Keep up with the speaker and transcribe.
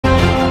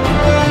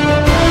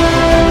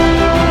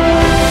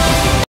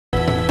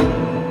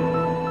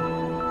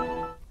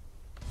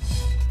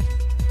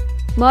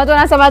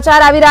મહત્વના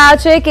સમાચાર આવી રહ્યા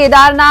છે।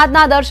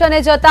 કેદારનાથના દર્શને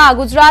જતા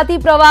ગુજરાતી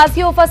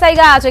પ્રવાસીઓ ફસાઈ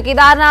ગયા છે।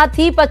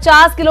 કેદારનાથથી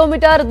 50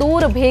 કિલોમીટર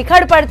દૂર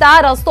ભેખડ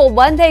પડતા રસ્તો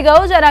બંધ થઈ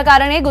ગયો, જેના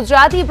કારણે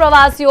ગુજરાતી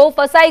પ્રવાસીઓ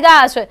ફસાઈ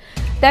ગયા છે।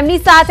 તેમની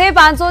સાથે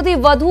 500 થી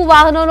વધુ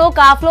વાહનોનો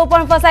કાફલો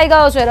પણ ફસાઈ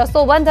ગયો છે।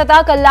 રસ્તો બંધ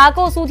થતા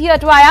કલાકો સુધી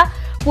અટવાયા।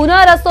 પુનઃ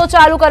રસ્તો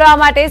ચાલુ કરવા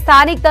માટે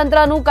સ્થાનિક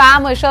તંત્રનું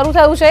કામ શરૂ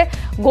થયું છે।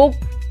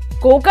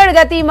 ગોકળ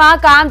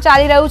ગતિમાં કામ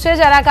ચાલી રહ્યું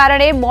છે, જેના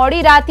કારણે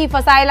મોડી રાતથી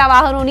ફસાયેલા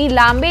વાહનોની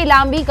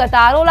લાંબી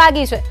કતારો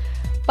લાગી છે।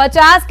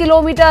 50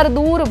 કિલોમીટર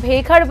દૂર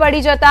ભેખડ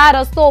પડી જતા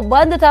રસ્તો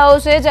બંધ થયો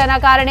છે, જેના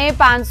કારણે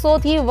 500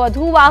 થી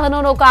વધુ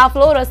વાહનોનો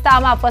કાફલો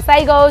રસ્તામાં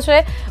ફસાઈ ગયો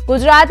છે।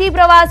 ગુજરાતી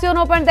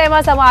પ્રવાસીઓનો પણ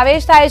તેમાં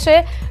સમાવેશ થાય છે।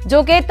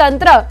 જો કે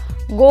તંત્ર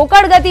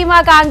ગોકળ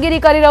ગતિમાં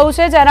કામગીરી કરી રહ્યું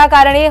છે, જેના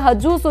કારણે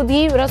હજુ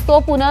સુધી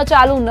રસ્તો પુનઃ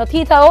ચાલુ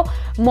નથી થયો।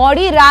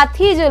 મોડી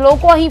રાતથી જ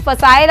લોકો અહીં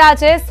ફસાયેલા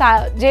છે।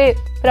 જે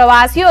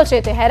પ્રવાસીઓ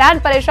છે તે હેરાન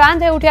પરેશાન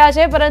થઈ ઉઠ્યા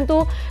છે, પરંતુ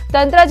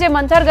તંત્ર જે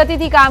મંથર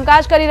ગતિથી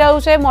કામકાજ કરી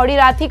રહ્યું છે, મોડી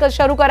રાતથી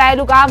શરૂ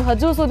કરાયેલું કામ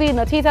હજુ સુધી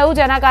નથી થયું,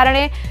 જેના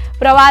કારણે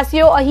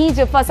પ્રવાસીઓ અહીં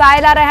જ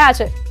ફસાયેલા રહ્યા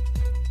છે।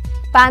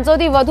 500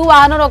 થી વધુ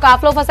વાહનોનો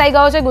કાફલો ફસાઈ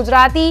ગયો છે।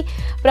 ગુજરાતી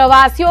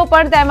પ્રવાસીઓ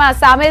પણ તેમાં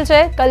સામેલ છે।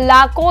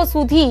 કલાકો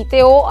સુધી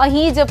તેઓ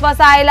અહીં જ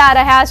ફસાયેલા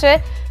રહ્યા છે।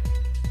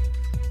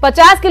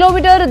 50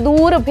 કિલોમીટર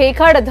દૂર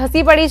ભેખડ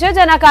ધસી પડી છે,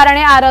 જેના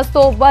કારણે આ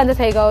રસ્તો બંધ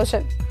થઈ ગયો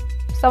છે।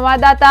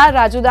 સંવાદદાતા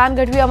રાજુદાન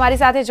ગઢવી અમારી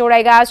સાથે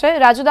જોડાઈ ગયા છે।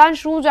 રાજુદાન,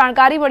 શું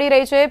જાણકારી મળી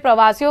રહી છે?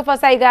 પ્રવાસીઓ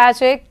ફસાઈ ગયા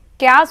છે,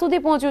 ક્યાં સુધી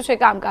પહોંચ્યું છે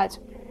કામકાજ?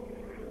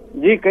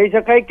 જી, કહી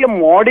શકાય કે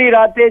મોડી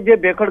રાતે જે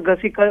ભેખડ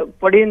ઘસી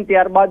પડીને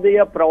ત્યારબાદ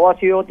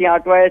પ્રવાસીઓ ત્યાં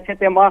અટવાયા છે,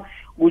 તેમાં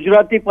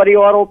ગુજરાતી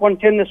પરિવારો પણ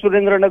છે ને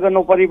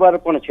સુરેન્દ્રનગરનો પરિવાર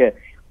પણ છે।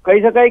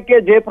 કહી શકાય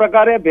કે જે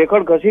પ્રકારે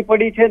ભેખડ ઘસી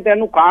પડી છે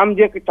તેનું કામ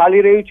જે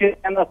ચાલી રહ્યું છે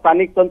તેના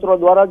સ્થાનિક તંત્રો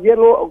દ્વારા જે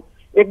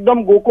એકદમ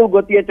ગોકુળ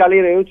ગતિએ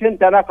ચાલી રહ્યું છે,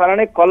 તેના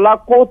કારણે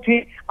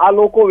કલાકોથી આ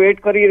લોકો વેઇટ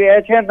કરી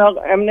રહ્યા છે।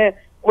 એમને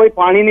કોઈ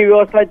પાણીની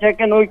વ્યવસ્થા છે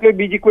કે કોઈ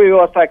બીજી કોઈ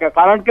વ્યવસ્થા છે,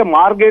 કારણ કે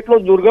માર્ગ એટલો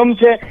દુર્ગમ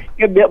છે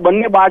કે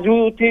બંને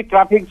બાજુથી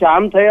ટ્રાફિક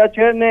જામ થયા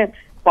છે ને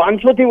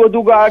 500 થી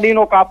વધુ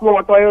ગાડીનો કાફલો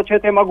અટવાયો છે,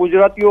 તેમાં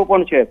ગુજરાતીઓ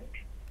પણ છે।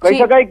 કહી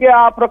શકાય કે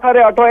આ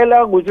પ્રકારે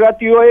અટવાયેલા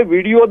ગુજરાતીઓએ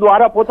વિડીયો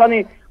દ્વારા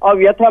પોતાની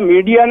વ્યથા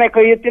મીડિયાને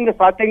કહી હતી ને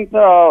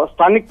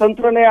સ્થાનિક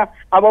તંત્રને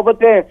આ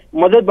બાબતે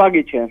મદદ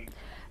માંગી છે।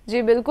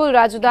 જી બિલકુલ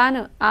રાજુદાન,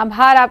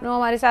 આભાર આપનો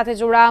અમારી સાથે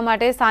જોડાવા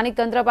માટે। સ્થાનિક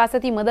તંત્ર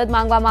પાસેથી મદદ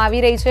માંગવામાં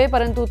આવી રહી છે,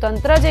 પરંતુ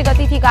તંત્ર જે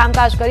ગતિથી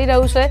કામકાજ કરી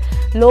રહ્યું છે,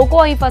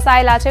 લોકો અહીં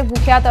ફસાયેલા છે।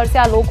 ભૂખ્યા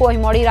તરસ્યા લોકો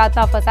અહીં મોડી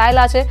રાતના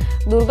ફસાયેલા છે।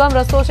 દુર્ગમ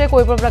રસ્તો છે,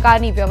 કોઈ પણ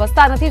પ્રકારની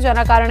વ્યવસ્થા નથી,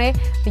 જેના કારણે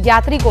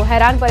યાત્રિકો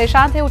હેરાન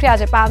પરેશાન થઈ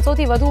ઉઠ્યા છે। 500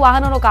 થી વધુ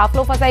વાહનોનો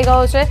કાફલો ફસાઈ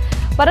ગયો છે,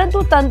 પરંતુ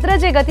તંત્ર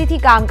જે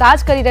ગતિથી કામકાજ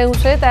કરી રહ્યું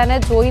છે તેને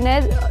જોઈને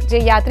જે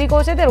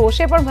યાત્રિકો છે તે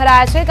રોષે પણ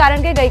ભરાયા છે,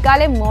 કારણ કે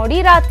ગઈકાલે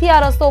મોડી રાતથી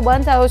આ રસ્તો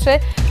બંધ થયો છે।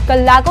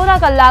 કલાકોના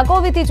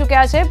કલાકો વીતી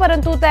ચૂક્યા છે,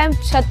 પરંતુ તેમ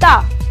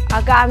છતાં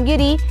આ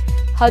કામગીરી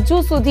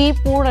હજુ સુધી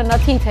પૂર્ણ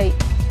નથી થઈ।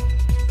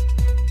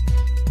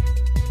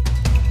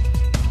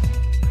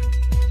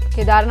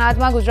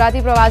 કેદારનાથમાં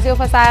ગુજરાતી પ્રવાસીઓ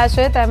ફસાયા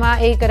છે, તેમાં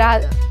એક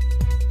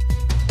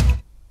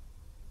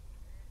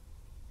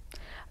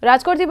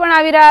રાજકોટથી પણ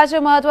આવી રહ્યા છે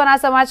મહત્વના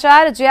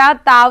સમાચાર, જ્યાં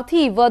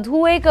તાવથી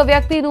વધુ એક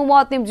વ્યક્તિનું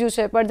મોત નીપજ્યું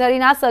છે।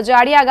 પડધરીના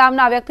સજાડિયા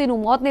ગામના વ્યક્તિનું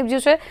મોત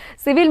નીપજ્યું છે।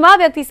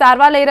 સિવિલમાં વ્યક્તિ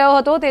સારવાર લઈ રહ્યો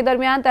હતો, તે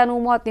દરમિયાન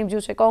તેનું મોત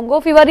નીપજ્યું છે। કોંગો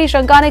ફીવરની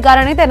શંકાને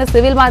કારણે તેને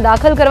સિવિલમાં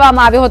દાખલ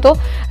કરવામાં આવ્યો હતો।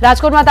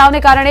 રાજકોટમાં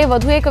તાવને કારણે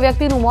વધુ એક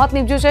વ્યક્તિનું મોત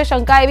નીપજ્યું છે।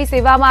 શંકા એવી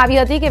સેવામાં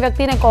આવી હતી કે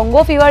વ્યક્તિને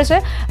કોંગો ફીવર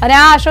છે, અને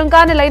આ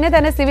આશંકાને લઈને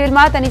તેને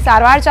સિવિલમાં તેની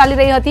સારવાર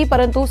ચાલી રહી હતી,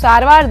 પરંતુ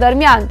સારવાર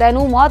દરમિયાન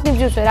તેનું મોત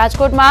નીપજ્યું છે।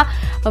 રાજકોટમાં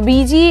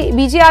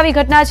બીજી આવી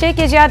ઘટના છે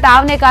કે જ્યાં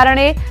તાવને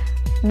કારણે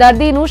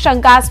દર્દીનું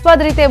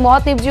શંકાસ્પદ રીતે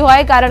મોત નીપજ્યું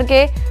હોય, કારણ કે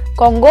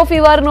કોંગો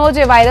ફીવરનો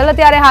જે વાયરલ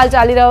અત્યારે હાલ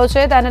ચાલી રહ્યો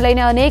છે તેને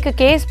લઈને અનેક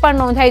કેસ પણ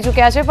નોંધાઈ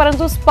ચૂક્યા છે,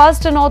 પરંતુ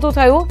સ્પષ્ટ નહોતું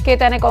થયું કે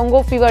તેને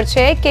કોંગો ફીવર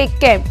છે કે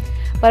કેમ,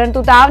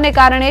 પરંતુ તાવને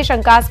કારણે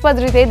શંકાસ્પદ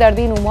રીતે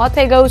દર્દીનું મોત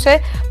થઈ ગયું છે।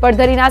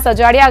 પડધરીના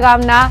સજાડિયા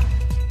ગામના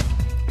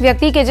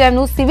વ્યક્તિ કે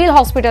જેમનું સિવિલ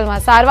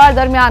હોસ્પિટલમાં સારવાર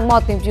દરમિયાન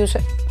મોત નીપજ્યું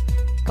છે।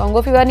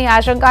 કોંગો ફીવરની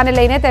આશંકાને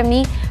લઈને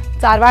તેમની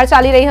સારવાર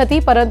ચાલી રહી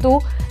હતી, પરંતુ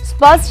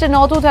સ્પષ્ટ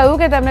નહોતું થયું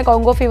કે તેમને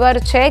કોંગો ફીવર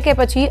છે કે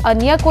પછી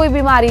અન્ય કોઈ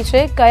બીમારી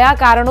છે, કયા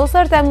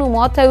કારણોસર તેમનું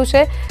મોત થયું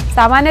છે।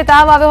 સામાન્ય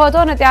તાવ આવ્યો હતો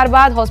અને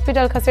ત્યારબાદ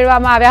હોસ્પિટલ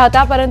ખસેડવામાં આવ્યા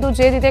હતા, પરંતુ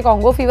જે રીતે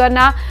કોંગો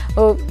ફીવરના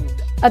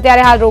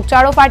અત્યારે હાલ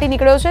રોગચાળો ફાટી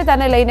નીકળ્યો છે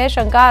તેને લઈને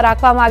શંકા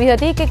રાખવામાં આવી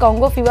હતી કે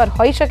કોંગો ફીવર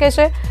હોઈ શકે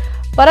છે,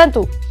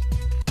 પરંતુ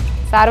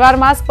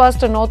સારવારમાં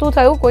સ્પષ્ટ નહોતું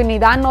થયું, કોઈ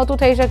નિદાન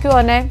નહોતું થઈ શક્યું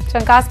અને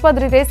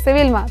શંકાસ્પદ રીતે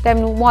સિવિલમાં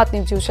તેમનું મોત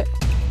નીપજ્યું છે।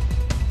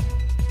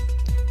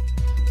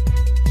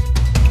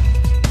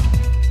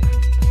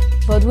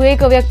 વધુ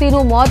એક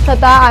વ્યક્તિનું મોત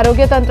થતા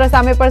આરોગ્ય તંત્ર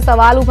સામે પણ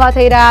સવાલ ઉભા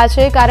થઈ રહ્યા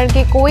છે, કારણ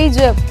કે કોઈ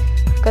જ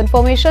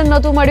કન્ફર્મેશન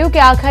નહોતું મળ્યું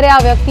કે આખરે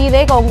આ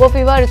વ્યક્તિને કોંગો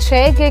ફીવર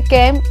છે કે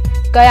કેમ,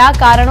 કયા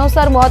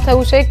કારણોસર મોત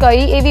થયું છે,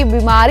 કઈ એવી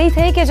બીમારી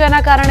થઈ કે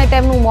જેના કારણે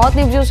તેમનું મોત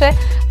નીપજ્યું છે।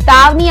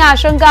 તાવની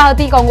આશંકા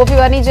હતી, કોંગો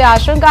ફીવરની જે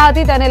આશંકા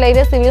હતી તેને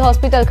લઈને સિવિલ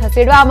હોસ્પિટલ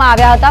ખસેડવામાં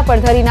આવ્યા હતા।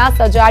 પડધરીના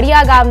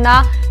સજાડિયા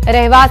ગામના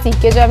રહેવાસી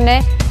કે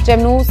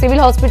જેમનું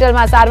સિવિલ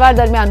હોસ્પિટલમાં સારવાર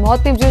દરમિયાન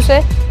મોત નીપજ્યું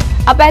છે।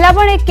 આ પહેલા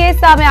પણ એક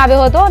કેસ સામે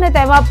આવ્યો હતો અને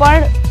તેમાં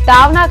પણ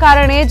તાવના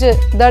કારણે જ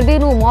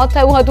દર્દીનું મોત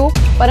થયું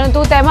હતું,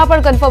 પરંતુ તેમાં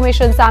પણ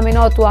કન્ફર્મેશન સામે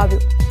નહોતું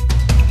આવ્યું।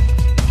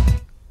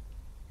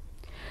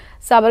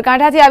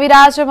 સાબરકાંઠાથી આવી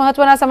રહ્યા છે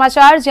મહત્વના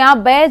સમાચાર,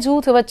 જ્યાં બે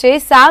જૂથ વચ્ચે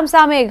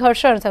સામસામે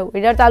ઘર્ષણ થયું।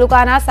 ઈડર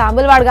તાલુકાના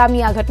સાંબલવાડ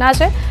ગામની આ ઘટના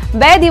છે।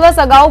 2 દિવસ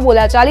અગાઉ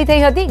બોલાચાલી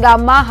થઈ હતી।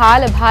 ગામમાં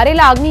હાલ ભારે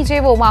લાગણી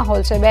જેવો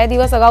માહોલ છે। 2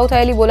 દિવસ અગાઉ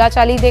થયેલી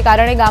બોલાચાલીને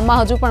કારણે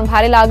ગામમાં હજુ પણ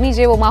ભારે લાગણી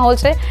જેવો માહોલ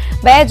છે।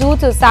 બે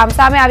જૂથ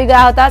સામસામે આવી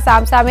ગયા હતા।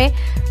 સામસામે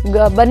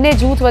બંને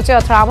જૂથ વચ્ચે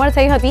અથડામણ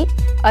થઈ હતી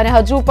અને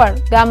હજુ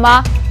પણ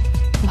ગામમાં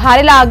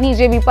ભારે લાગણી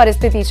જેવી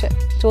પરિસ્થિતિ છે।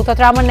 જૂથ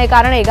અથડામણને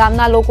કારણે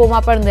ગામના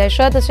લોકોમાં પણ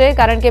દહેશત છે,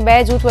 કારણ કે બે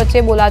જૂથ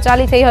વચ્ચે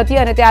બોલાચાલી થઈ હતી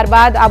અને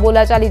ત્યારબાદ આ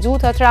બોલાચાલી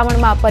જૂથ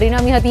અથડામણમાં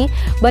પરિણમી હતી।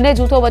 બંને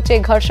જૂથો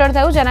વચ્ચે ઘર્ષણ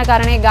થયું, જેના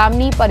કારણે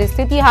ગામની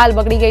પરિસ્થિતિ હાલ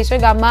બગડી ગઈ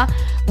છે। ગામમાં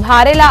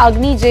ભારેલા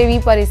અગ્નિ જેવી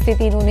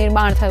પરિસ્થિતિનું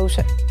નિર્માણ થયું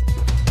છે।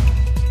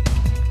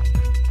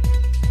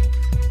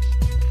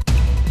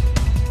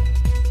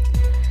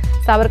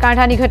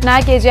 સાબરકાંઠાની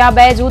ઘટના કે જ્યાં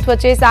બે જૂથ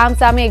વચ્ચે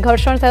સામસામે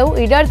ઘર્ષણ થયું।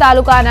 ઈડર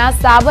તાલુકાના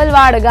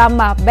સાબલવાડ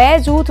ગામમાં બે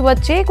જૂથ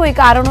વચ્ચે કોઈ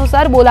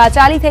કારણોસર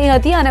બોલાચાલી થઈ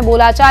હતી અને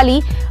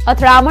બોલાચાલી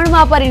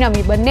અથડામણમાં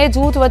પરિણમી। બંને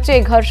જૂથ વચ્ચે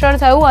ઘર્ષણ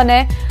થયું અને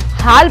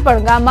હાલ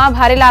પણ ગામમાં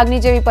ભારે લાગણી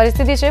જેવી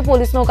પરિસ્થિતિ છે।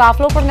 પોલીસનો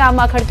કાફલો પણ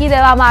ગામમાં ખડકી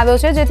દેવામાં આવ્યો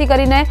છે, જેથી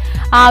કરીને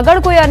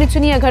આગળ કોઈ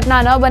અનિચ્છનીય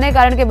ઘટના ન બને,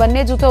 કારણ કે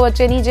બંને જૂથો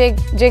વચ્ચેની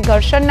જે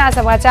ઘર્ષણના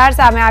સમાચાર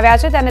સામે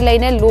આવ્યા છે તેને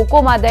લઈને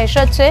લોકોમાં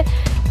દહેશત છે।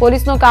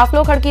 પોલીસનો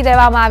કાફલો ખડકી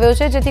દેવામાં આવ્યો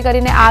છે, જેથી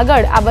કરીને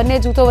આગળ આ બંને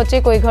જૂથો વચ્ચે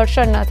કોઈ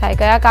ઘર્ષણ ન થાય।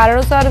 કયા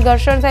કારણોસર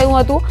ઘર્ષણ થયું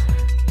હતું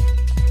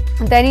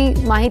તેની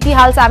માહિતી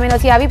હાલ સામે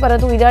નથી આવી,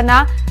 પરંતુ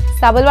ઈડરના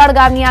સાબલવાડ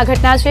ગામની આ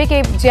ઘટના છે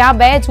કે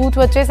જ્યાં બે જૂથ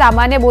વચ્ચે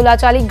સામાન્ય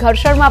બોલાચાલી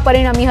ઘર્ષણમાં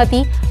પરિણમી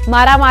હતી।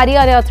 મારામારી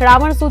અને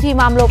અથડામણ સુધી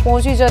મામલો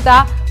પહોંચી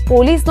જતા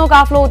પોલીસનો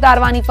કાફલો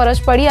ઉતારવાની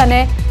ફરજ પડી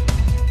અને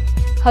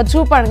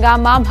હજુ પણ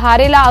ગામમાં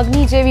ભારેલા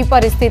અગ્નિ જેવી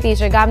પરિસ્થિતિ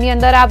છે। ગામની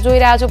અંદર આપ જોઈ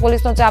રહ્યા છો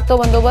પોલીસનો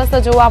ચાપતો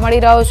બંદોબસ્ત જોવા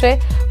મળી રહ્યો છે।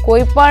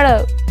 કોઈ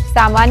પણ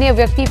સામાન્ય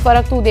વ્યક્તિ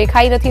ફરકતું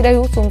દેખાઈ નથી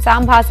રહ્યું,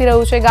 સુમસામ ભાસી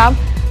રહ્યું છે ગામ।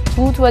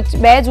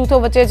 બે જૂથો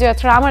વચ્ચે જે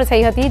અથડામણ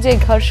થઈ હતી, જે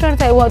ઘર્ષણ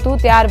થયું હતું,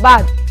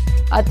 ત્યારબાદ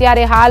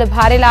અત્યારે હાલ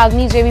ભારેલા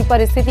અગ્નિ જેવી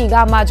પરિસ્થિતિ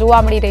ગામમાં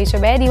જોવા મળી રહી છે।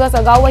 2 દિવસ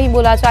અગાઉ અહીં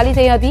બોલાચાલી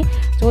થઈ હતી।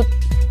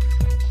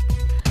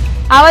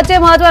 આ વચ્ચે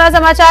મહત્વના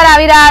સમાચાર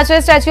આવી રહ્યા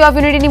છે। સ્ટેચ્યુ ઓફ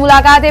યુનિટીની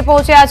મુલાકાતે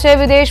પહોંચ્યા છે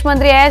વિદેશ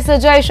મંત્રી એસ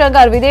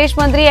જયશંકર। વિદેશ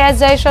મંત્રી એસ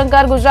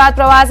જયશંકર ગુજરાત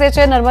પ્રવાસે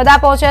છે, નર્મદા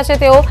પહોંચ્યા છે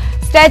તેઓ।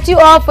 સ્ટેચ્યુ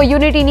ઓફ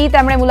યુનિટીની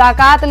તેમણે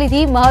મુલાકાત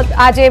લીધી।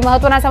 આજે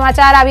મહત્વના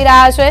સમાચાર આવી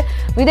રહ્યા છે।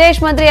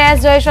 વિદેશ મંત્રી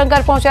એસ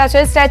જયશંકર પહોંચ્યા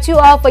છે સ્ટેચ્યુ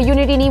ઓફ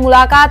યુનિટીની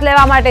મુલાકાત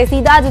લેવા માટે।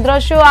 સીધા જ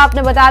દ્રશ્યો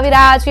આપને બતાવી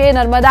રહ્યા છીએ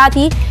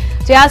નર્મદાથી,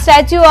 જ્યાં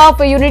સ્ટેચ્યુ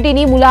ઓફ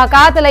યુનિટીની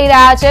મુલાકાત લઈ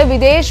રહ્યા છે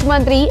વિદેશ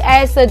મંત્રી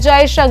એસ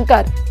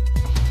જયશંકર।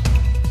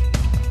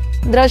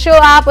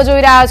 દ્રશ્યો આપ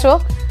જોઈ રહ્યા છો।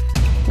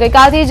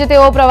 ગઈકાલથી જ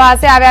તેઓ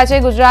પ્રવાસે આવ્યા છે।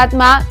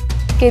 ગુજરાતમાં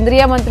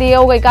કેન્દ્રીય મંત્રીઓ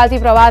ગઈકાલથી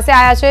પ્રવાસે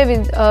આવ્યા છે।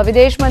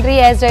 વિદેશ મંત્રી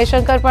એસ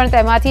જયશંકર પણ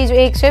તેમાંથી જ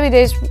એક છે।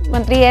 વિદેશ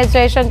મંત્રી એસ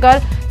જયશંકર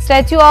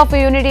સ્ટેચ્યુ ઓફ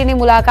યુનિટીની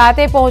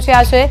મુલાકાતે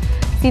પહોંચ્યા છે।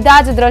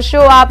 સીધા જ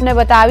દ્રશ્યો આપને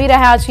બતાવી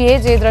રહ્યા છીએ,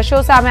 જે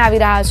દ્રશ્યો સામે આવી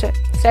રહ્યા છે।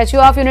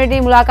 સ્ટેચ્યુ ઓફ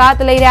યુનિટીની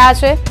મુલાકાત લઈ રહ્યા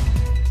છે,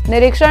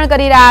 નિરીક્ષણ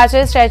કરી રહ્યા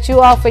છે।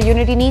 સ્ટેચ્યુ ઓફ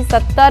યુનિટીની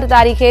 17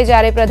 તારીખે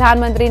જ્યારે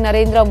પ્રધાનમંત્રી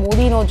નરેન્દ્ર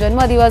મોદીનો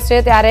જન્મદિવસ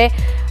છે ત્યારે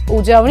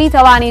ઉજવણી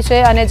થવાની છે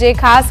અને જે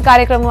ખાસ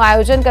કાર્યક્રમનું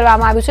આયોજન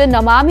કરવામાં આવ્યું છે,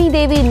 નમામી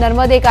દેવી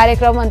નર્મદે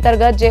કાર્યક્રમ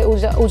અંતર્ગત જે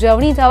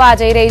ઉજવણી થવા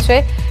જઈ રહી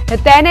છે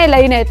તેને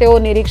લઈને તેઓ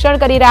નિરીક્ષણ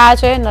કરી રહ્યા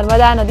છે।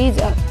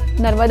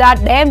 નર્મદા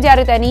ડેમ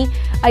જ્યારે તેની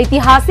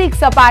ઐતિહાસિક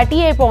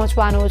સપાટીએ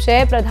પહોંચવાનો છે,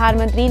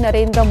 પ્રધાનમંત્રી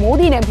નરેન્દ્ર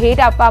મોદીને ભેટ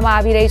આપવામાં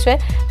આવી રહી છે।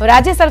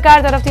 રાજ્ય સરકાર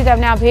તરફથી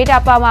તેમને આ ભેટ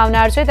આપવામાં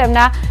આવનાર છે।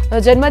 તેમના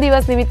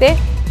જન્મદિવસ નિમિત્તે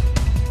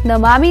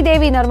નમામી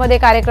દેવી નર્મદે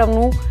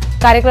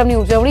કાર્યક્રમની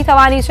ઉજવણી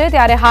થવાની છે,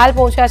 ત્યારે હાલ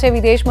પહોંચ્યા છે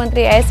વિદેશ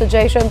મંત્રી એસ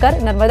જયશંકર।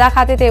 નર્મદા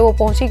ખાતે તેઓ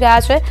પહોંચી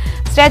ગયા છે।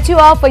 સ્ટેચ્યુ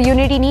ઓફ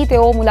યુનિટીની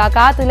તેઓ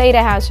મુલાકાત લઈ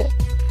રહ્યા છે।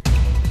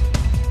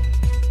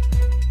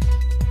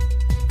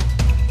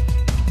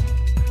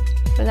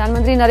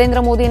 પ્રધાનમંત્રી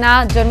નરેન્દ્ર મોદીના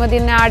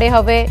જન્મદિનને આડે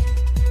હવે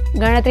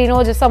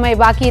ગણતરીનો જ સમય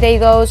બાકી રહી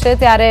ગયો છે,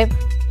 ત્યારે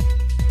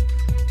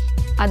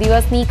આ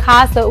દિવસની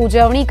ખાસ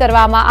ઉજવણી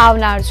કરવામાં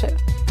આવનાર છે।